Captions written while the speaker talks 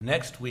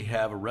Next, we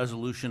have a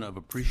resolution of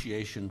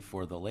appreciation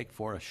for the Lake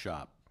Forest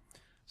Shop,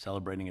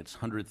 celebrating its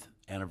 100th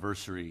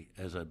anniversary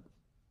as an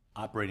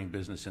operating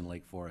business in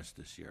Lake Forest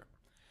this year.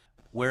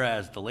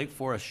 Whereas the Lake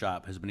Forest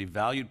Shop has been a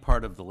valued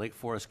part of the Lake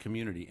Forest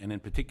community, and in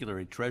particular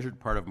a treasured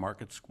part of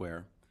Market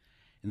Square,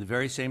 in the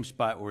very same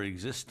spot where it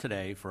exists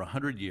today for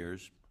 100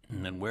 years,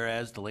 and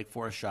whereas the Lake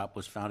Forest Shop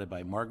was founded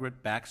by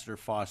Margaret Baxter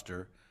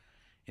Foster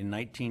in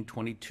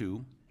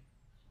 1922,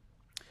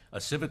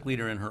 a civic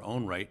leader in her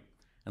own right,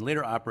 and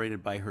later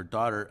operated by her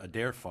daughter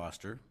Adair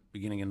Foster,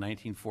 beginning in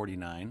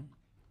 1949.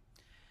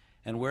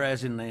 And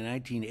whereas in the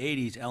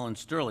 1980s, Ellen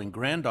Sterling,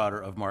 granddaughter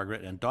of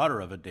Margaret and daughter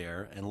of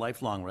Adair, and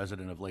lifelong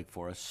resident of Lake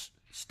Forest,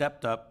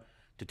 stepped up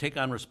to take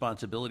on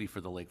responsibility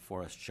for the Lake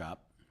Forest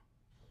Shop,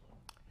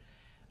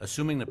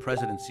 assuming the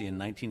presidency in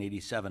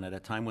 1987 at a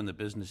time when the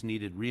business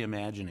needed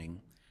reimagining,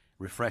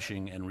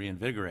 refreshing, and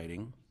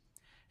reinvigorating.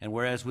 And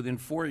whereas within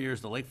 4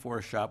 years, the Lake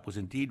Forest Shop was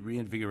indeed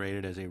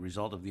reinvigorated as a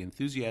result of the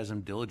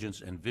enthusiasm,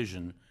 diligence, and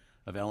vision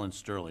of Ellen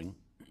Sterling.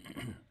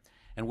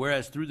 And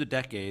whereas through the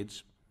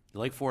decades, the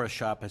Lake Forest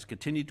Shop has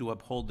continued to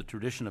uphold the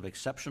tradition of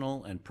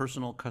exceptional and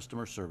personal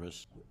customer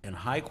service and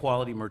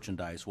high-quality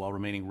merchandise while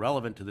remaining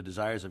relevant to the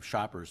desires of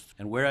shoppers.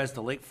 And whereas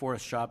the Lake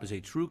Forest Shop is a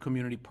true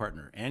community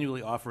partner,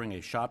 annually offering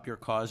a Shop Your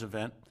Cause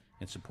event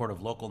in support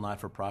of local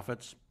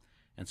not-for-profits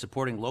and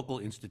supporting local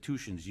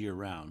institutions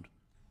year-round.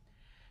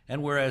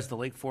 And whereas the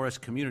Lake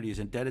Forest community is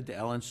indebted to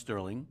Ellen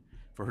Sterling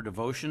for her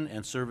devotion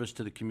and service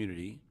to the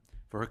community,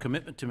 for her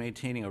commitment to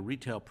maintaining a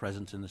retail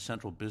presence in the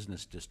central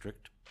business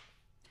district,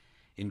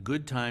 in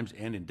good times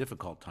and in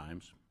difficult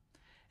times,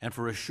 and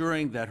for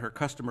assuring that her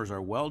customers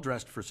are well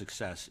dressed for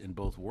success in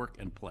both work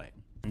and play.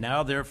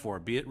 Now, therefore,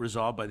 be it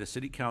resolved by the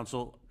City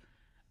Council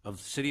of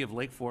the City of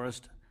Lake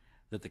Forest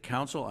that the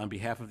Council, on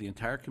behalf of the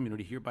entire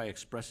community, hereby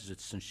expresses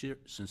its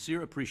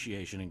sincere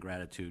appreciation and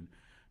gratitude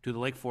to the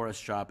Lake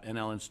Forest Shop and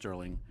Ellen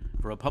Sterling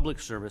for a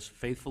public service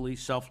faithfully,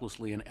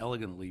 selflessly, and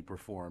elegantly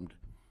performed,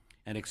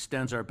 and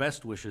extends our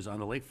best wishes on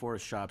the Lake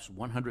Forest Shop's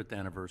 100th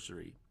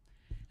anniversary.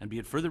 And be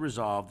it further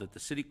resolved that the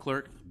city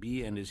clerk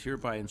be and is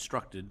hereby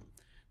instructed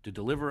to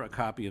deliver a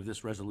copy of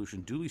this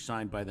resolution duly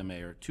signed by the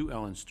mayor to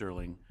Ellen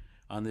Sterling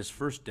on this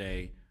first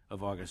day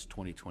of August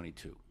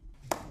 2022.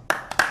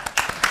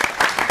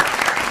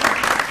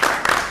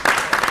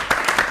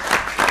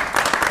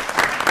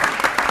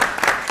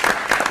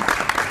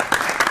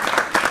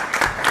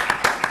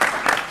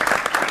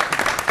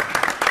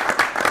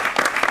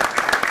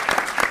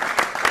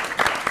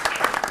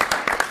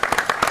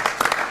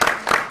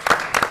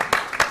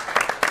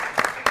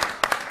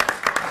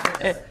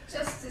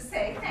 Just to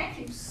say thank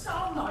you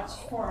so much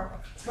for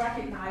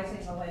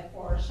recognizing the Lake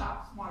Forest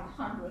Shop's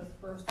 100th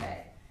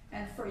birthday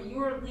and for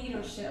your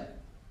leadership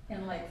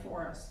in Lake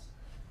Forest.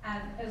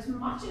 And as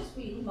much as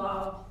we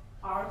love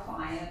our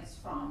clients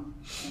from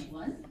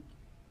England,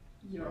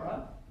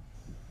 Europe,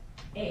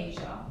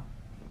 Asia,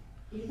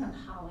 even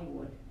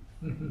Hollywood,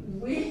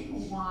 we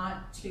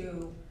want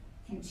to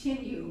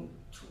continue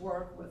to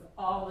work with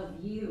all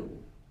of you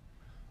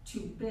to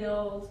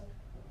build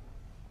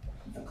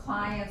the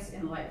clients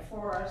in Lake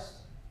Forest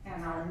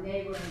and our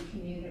neighboring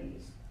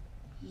communities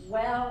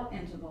well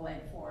into the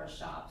Lake Forest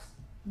Shop's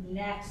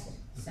next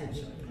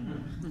century.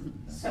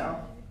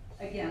 So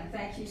again,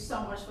 thank you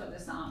so much for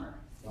this honor.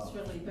 It's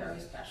really very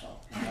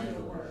special. And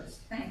your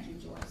words. Thank you,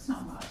 George, so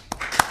much.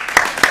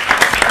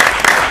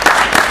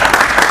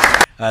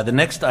 The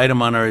next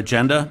item on our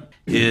agenda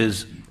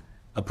is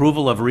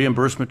approval of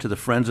reimbursement to the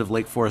Friends of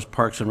Lake Forest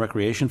Parks and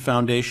Recreation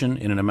Foundation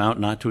in an amount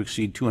not to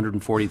exceed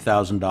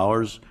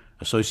 $240,000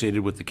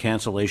 associated with the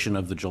cancellation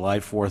of the July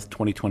 4th,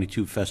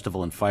 2022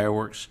 festival and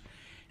fireworks,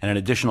 and an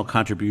additional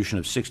contribution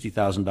of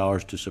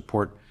 $60,000 to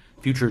support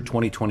future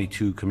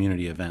 2022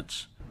 community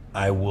events.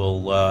 I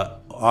will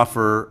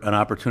offer an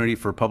opportunity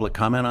for public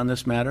comment on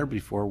this matter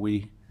before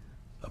we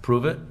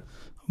approve it.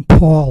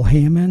 Paul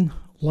Hammond,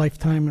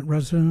 lifetime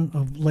resident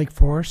of Lake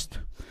Forest.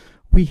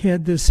 We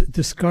had this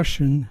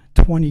discussion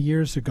 20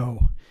 years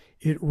ago.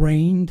 It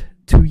rained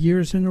 2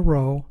 years in a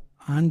row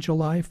on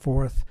July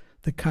 4th,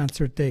 the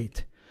concert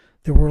date.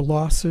 There were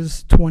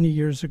losses 20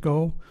 years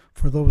ago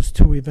for those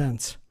two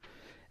events.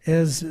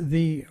 As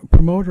the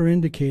promoter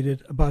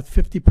indicated, about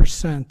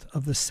 50%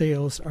 of the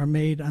sales are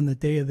made on the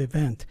day of the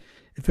event.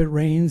 If it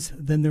rains,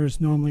 then there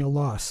is normally a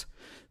loss.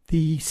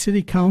 The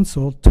city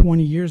council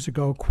 20 years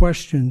ago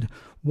questioned,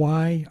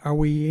 why are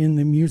we in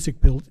the music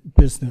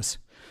business?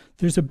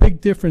 There's a big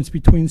difference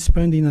between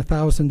spending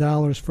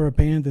 $1,000 for a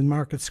band in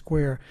Market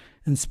Square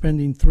and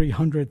spending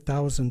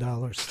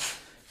 $300,000.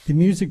 The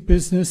music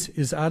business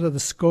is out of the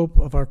scope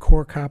of our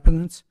core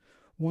competence.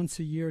 Once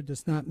a year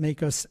does not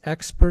make us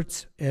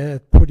experts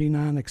at putting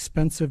on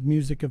expensive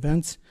music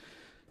events.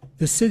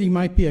 The city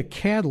might be a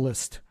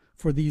catalyst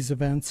for these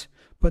events,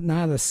 but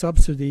not a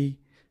subsidy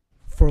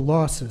for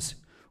losses.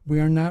 We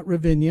are not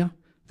Ravinia.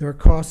 There are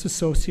costs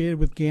associated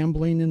with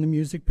gambling in the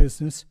music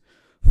business.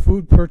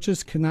 Food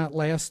purchase cannot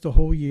last the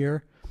whole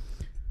year,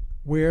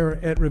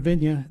 where at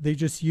Ravinia, they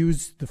just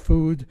use the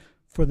food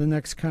for the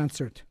next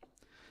concert.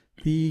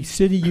 The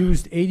city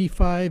used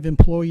 85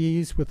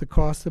 employees with a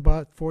cost of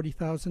about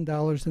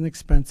 $40,000 in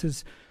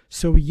expenses.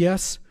 So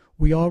yes,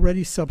 we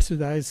already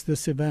subsidized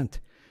this event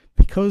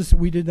because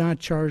we did not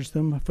charge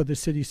them for the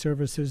city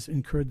services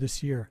incurred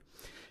this year.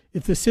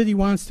 If the city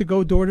wants to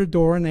go door to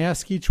door and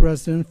ask each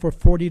resident for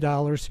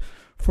 $40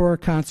 for a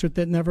concert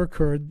that never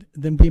occurred,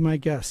 then be my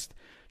guest.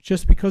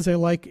 Just because I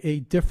like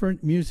a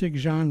different music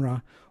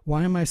genre,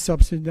 why am I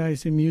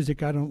subsidizing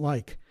music I don't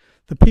like?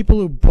 The people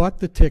who bought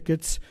the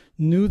tickets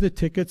knew the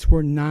tickets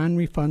were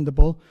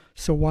non-refundable,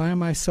 so why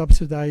am I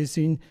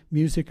subsidizing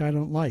music I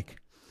don't like?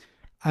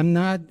 I'm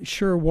not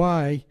sure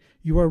why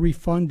you are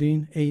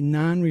refunding a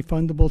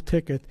non-refundable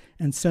ticket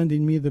and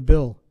sending me the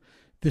bill.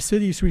 The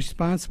city is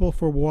responsible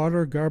for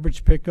water,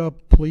 garbage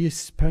pickup,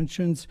 police,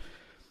 pensions,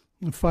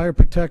 fire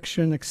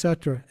protection,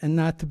 etc., and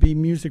not to be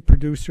music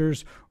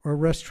producers or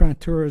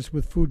restaurateurs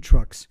with food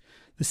trucks.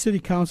 The city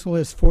council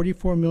has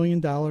 $44 million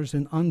in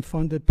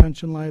unfunded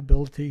pension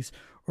liabilities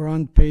or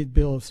unpaid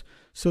bills.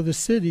 So the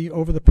city,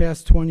 over the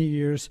past 20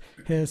 years,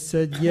 has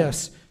said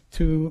yes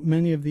to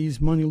many of these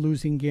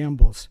money-losing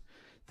gambles.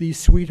 These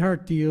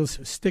sweetheart deals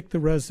stick the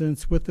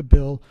residents with the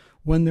bill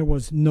when there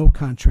was no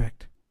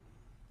contract.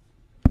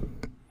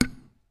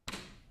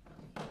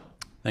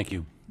 Thank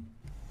you.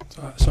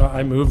 So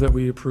I move that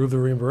we approve the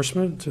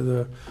reimbursement to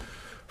the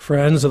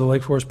Friends of the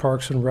Lake Forest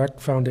Parks and Rec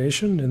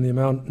Foundation in the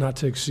amount not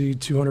to exceed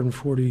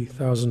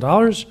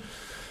 $240,000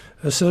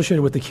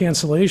 associated with the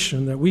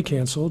cancellation that we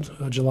canceled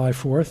July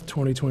 4th,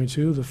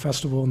 2022, the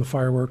festival and the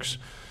fireworks,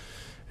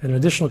 and an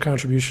additional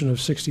contribution of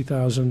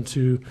 $60,000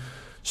 to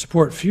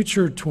support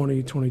future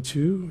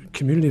 2022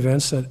 community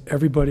events that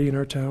everybody in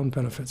our town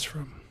benefits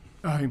from.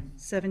 Aye.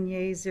 7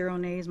 yeas, 0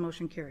 nays,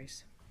 motion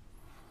carries.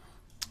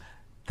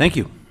 Thank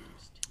you.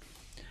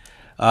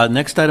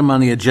 Next item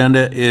on the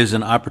agenda is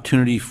an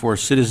opportunity for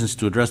citizens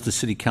to address the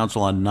city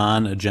council on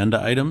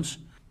non-agenda items.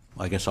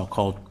 I guess I'll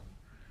call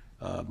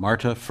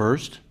Marta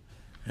first,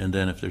 and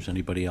then if there's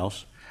anybody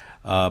else.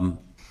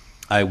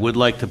 I would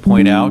like to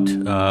point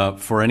out,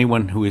 for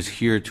anyone who is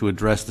here to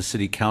address the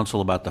city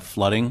council about the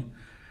flooding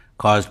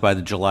caused by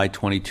the July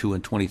 22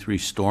 and 23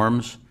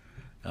 storms,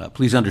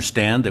 please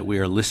understand that we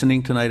are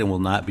listening tonight and will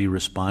not be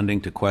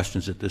responding to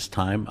questions at this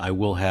time. I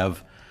will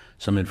have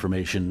some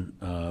information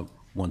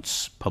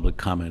once public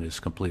comment is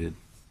completed.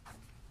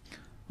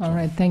 All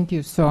right, thank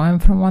you. So I'm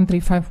from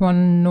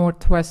 1351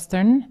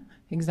 Northwestern,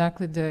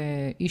 exactly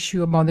the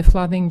issue about the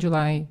flooding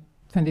July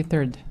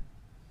 23rd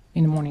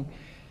in the morning.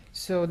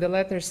 So the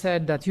letter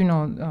said that,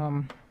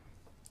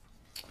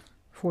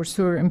 for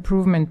sewer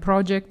improvement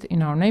project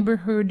in our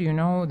neighborhood,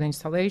 the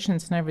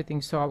installations and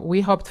everything. So we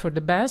hoped for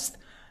the best.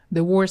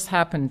 The worst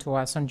happened to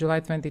us on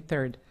July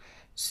 23rd.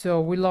 So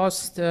we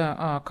lost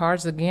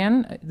cars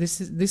again.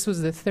 This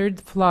was the third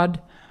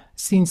flood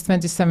since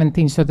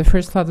 2017. So the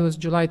first flood was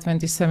July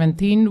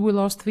 2017. We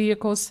lost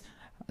vehicles.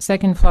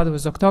 Second flood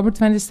was October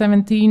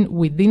 2017.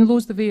 We didn't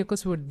lose the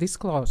vehicles. We were this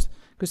close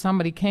because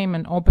somebody came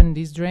and opened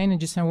this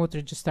drainage and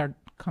water just started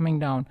coming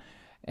down.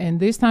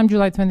 And this time,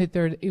 July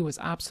 23rd, it was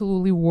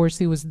absolutely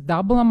worse. It was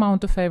double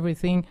amount of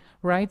everything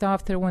right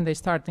after when they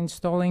started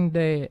installing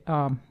the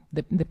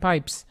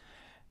pipes.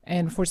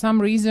 And for some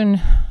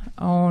reason,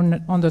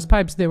 on those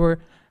pipes, there were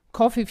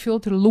coffee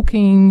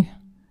filter-looking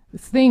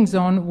things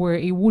on where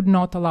it would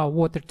not allow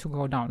water to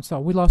go down. So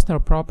we lost our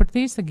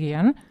properties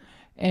again.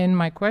 And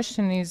my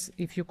question is,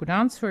 if you could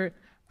answer,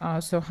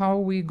 so how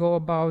we go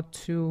about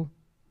to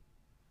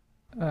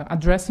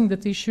addressing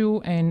that issue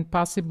and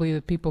possibly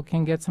the people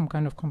can get some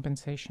kind of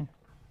compensation.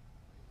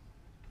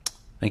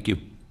 Thank you.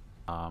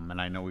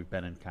 And I know we've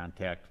been in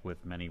contact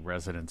with many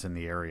residents in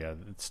the area.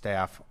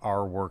 Staff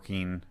are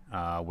working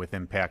with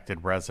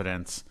impacted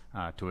residents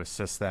to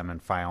assist them in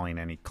filing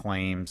any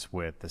claims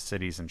with the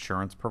city's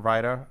insurance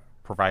provider,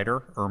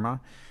 IRMA.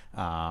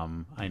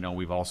 I know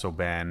we've also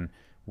been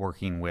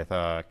working with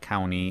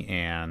county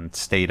and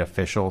state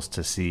officials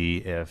to see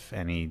if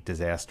any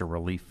disaster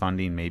relief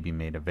funding may be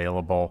made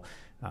available.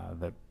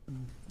 That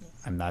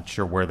I'm not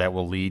sure where that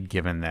will lead,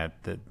 given that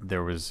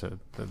there was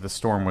the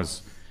storm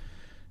was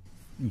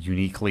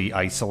uniquely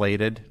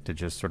isolated to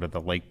just sort of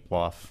the Lake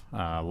Bluff,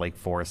 Lake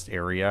Forest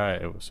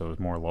area. So it was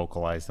more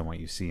localized than what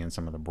you see in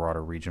some of the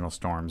broader regional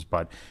storms.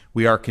 But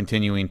we are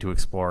continuing to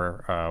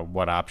explore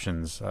what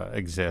options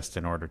exist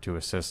in order to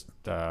assist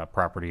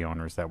property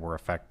owners that were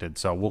affected.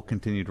 So we'll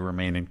continue to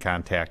remain in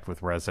contact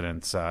with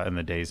residents in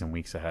the days and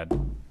weeks ahead.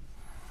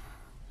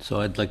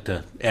 So I'd like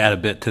to add a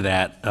bit to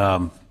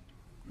that.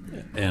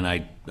 And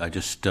I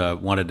just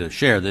wanted to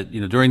share that,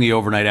 during the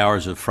overnight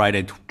hours of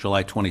Friday,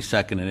 July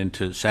 22nd and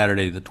into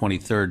Saturday, the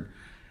 23rd,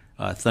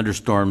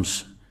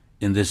 thunderstorms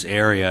in this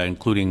area,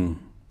 including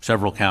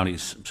several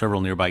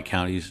nearby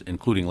counties,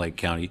 including Lake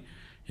County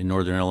in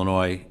northern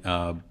Illinois,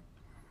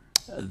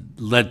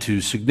 led to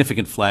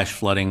significant flash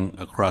flooding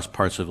across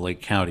parts of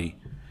Lake County,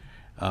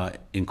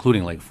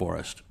 including Lake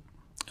Forest.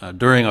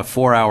 During a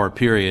 4-hour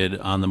period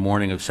on the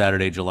morning of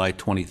Saturday, July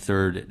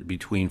 23rd,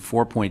 between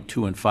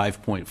 4.2 and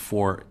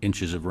 5.4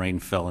 inches of rain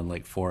fell in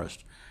Lake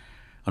Forest.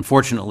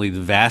 Unfortunately,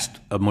 the vast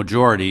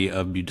majority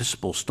of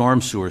municipal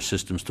storm sewer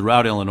systems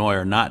throughout Illinois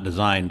are not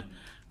designed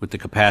with the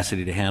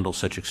capacity to handle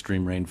such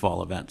extreme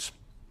rainfall events.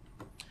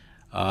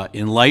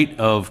 In light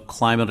of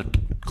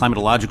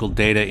climatological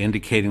data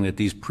indicating that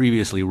these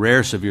previously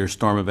rare severe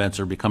storm events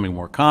are becoming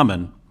more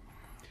common,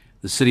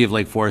 the City of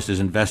Lake Forest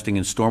is investing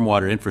in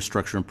stormwater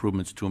infrastructure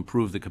improvements to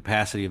improve the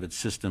capacity of its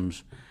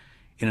systems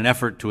in an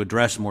effort to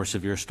address more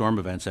severe storm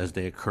events as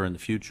they occur in the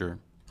future.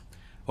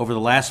 Over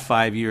the last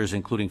 5 years,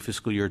 including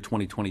fiscal year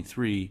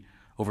 2023,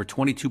 over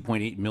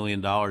 $22.8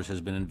 million has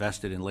been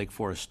invested in Lake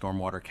Forest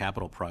stormwater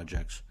capital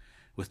projects,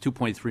 with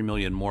 $2.3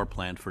 million more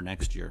planned for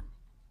next year.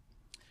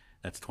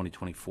 That's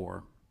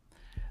 2024.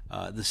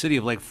 The City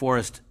of Lake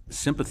Forest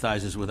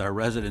sympathizes with our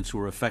residents who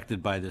were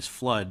affected by this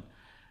flood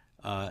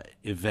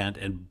event,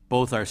 and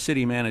both our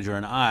city manager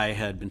and I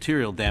had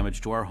material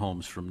damage to our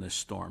homes from this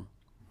storm.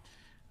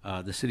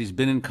 The city's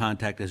been in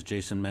contact, as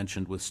Jason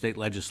mentioned, with state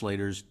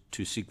legislators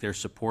to seek their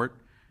support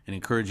and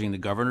encouraging the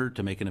governor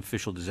to make an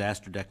official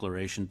disaster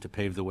declaration to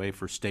pave the way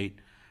for state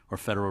or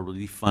federal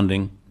relief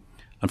funding.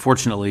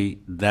 Unfortunately,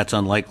 that's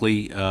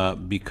unlikely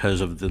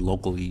because of the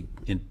locally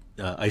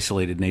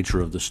isolated nature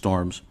of the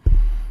storms.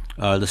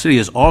 The city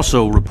has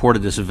also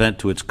reported this event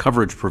to its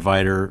coverage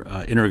provider,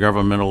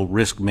 Intergovernmental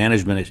Risk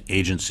Management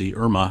Agency,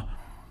 IRMA,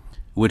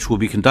 which will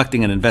be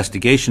conducting an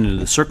investigation into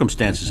the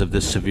circumstances of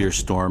this severe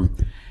storm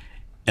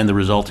and the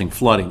resulting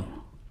flooding.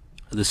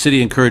 The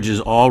city encourages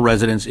all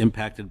residents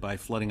impacted by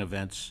flooding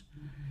events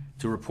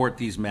to report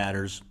these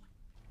matters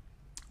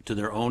to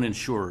their own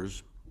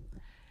insurers,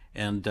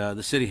 and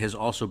the city has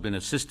also been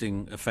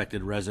assisting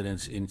affected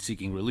residents in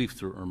seeking relief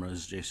through IRMA,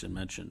 as Jason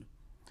mentioned.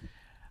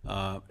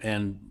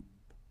 And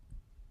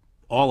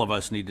all of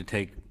us need to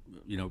take,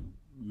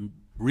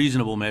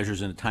 reasonable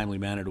measures in a timely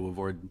manner to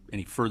avoid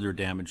any further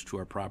damage to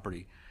our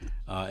property.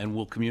 And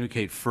we'll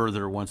communicate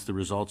further once the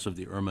results of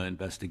the IRMA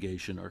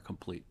investigation are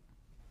complete.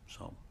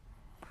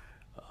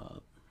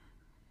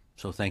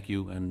 So thank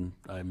you, and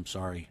I'm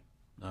sorry.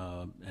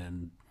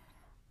 And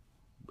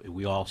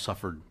we all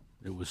suffered.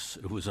 It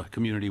was a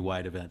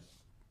community-wide event.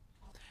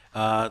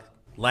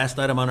 Last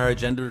item on our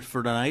agenda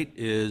for tonight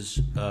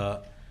is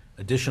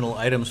additional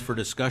items for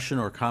discussion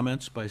or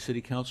comments by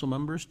city council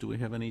members. Do we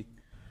have any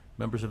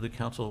members of the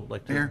council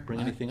like to bring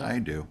anything up? I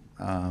do.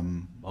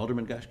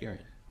 Alderman Goshgarian.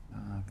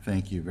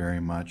 Thank you very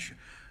much.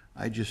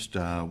 I just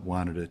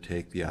wanted to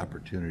take the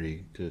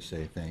opportunity to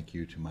say thank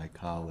you to my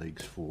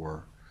colleagues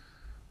for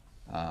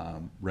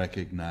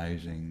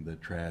recognizing the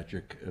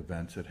tragic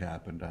events that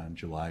happened on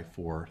July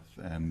 4th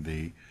and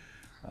the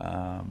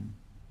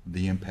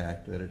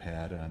impact that it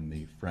had on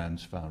the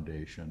Friends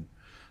Foundation.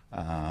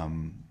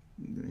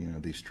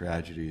 These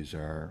tragedies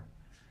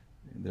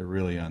they're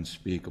really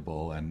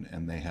unspeakable,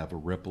 and they have a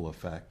ripple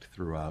effect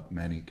throughout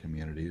many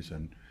communities,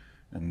 and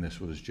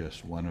this was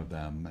just one of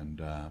them.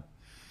 And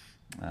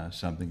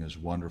something as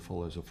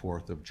wonderful as a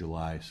 4th of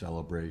July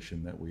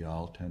celebration that we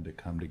all tend to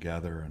come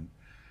together, and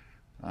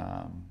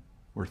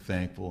we're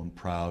thankful and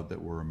proud that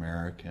we're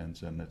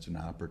Americans, and it's an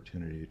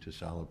opportunity to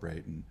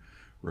celebrate. And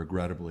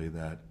regrettably,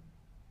 that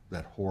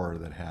horror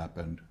that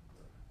happened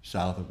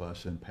south of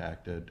us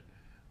impacted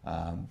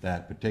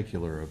that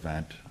particular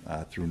event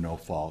through no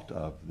fault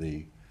of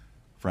the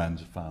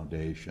Friends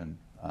Foundation.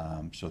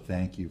 So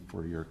thank you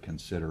for your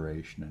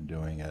consideration in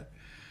doing it.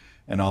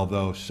 And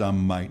although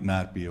some might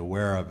not be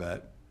aware of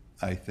it,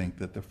 I think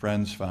that the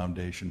Friends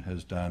Foundation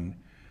has done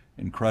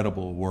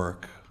incredible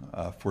work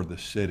for the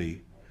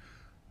city.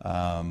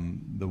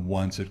 The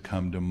ones that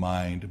come to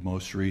mind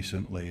most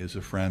recently is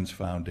the Friends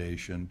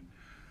Foundation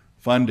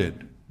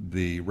funded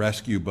the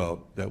rescue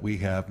boat that we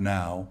have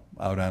now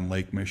out on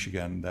Lake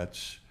Michigan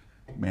that's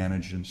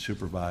managed and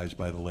supervised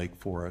by the Lake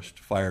Forest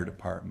Fire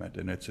Department,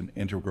 and it's an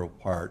integral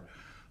part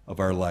of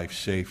our life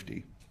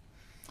safety.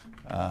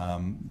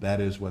 That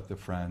is what the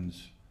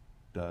Friends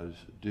does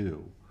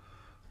do.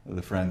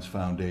 The Friends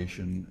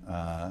Foundation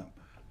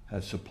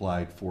has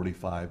supplied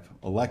 45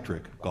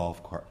 electric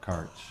golf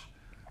carts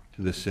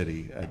to the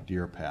city at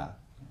Deer Path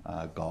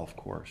Golf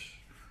Course.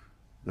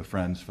 The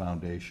Friends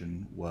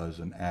Foundation was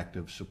an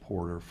active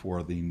supporter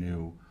for the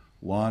new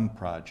lawn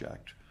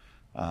project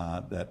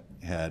that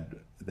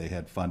they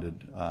had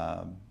funded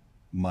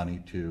money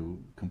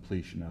to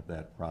completion of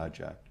that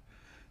project.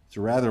 It's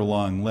a rather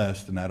long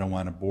list, and I don't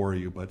want to bore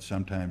you, but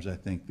sometimes I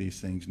think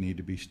these things need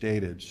to be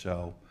stated,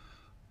 so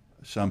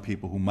some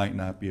people who might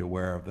not be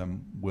aware of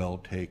them will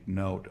take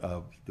note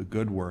of the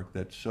good work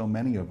that so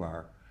many of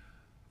our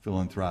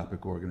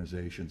philanthropic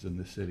organizations in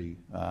the city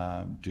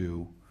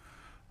do.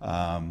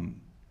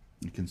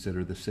 You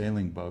consider the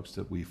sailing boats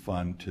that we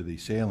fund to the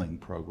sailing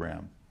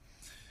program.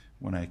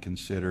 When I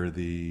consider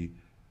the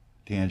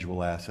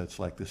tangible assets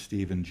like the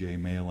Stephen J.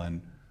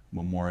 Malin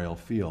Memorial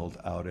Field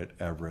out at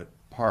Everett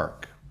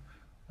Park,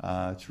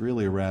 it's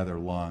really a rather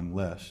long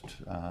list.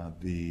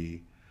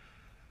 The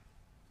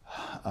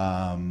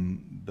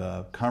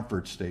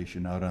Comfort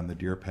Station out on the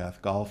Deer Path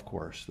Golf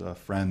Course, the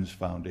Friends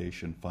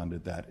Foundation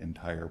funded that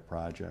entire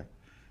project.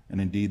 And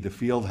indeed, the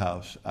field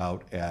house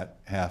out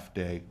at Town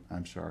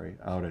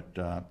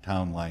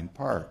Line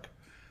Park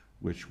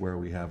where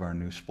we have our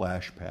new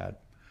splash pad.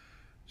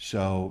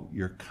 So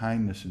your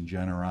kindness and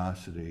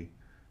generosity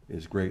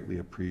is greatly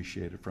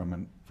appreciated from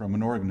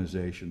an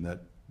organization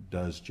that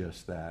does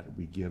just that.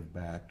 We give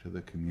back to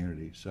the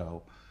community.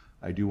 So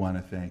I do want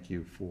to thank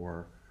you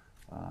for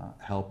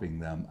helping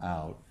them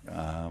out.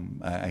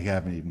 I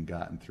haven't even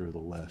gotten through the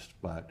list,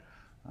 but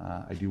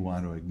I do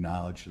want to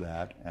acknowledge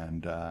that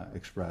and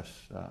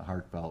express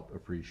heartfelt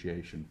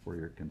appreciation for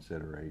your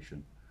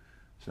consideration.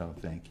 So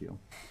thank you.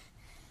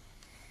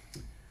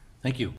 Thank you.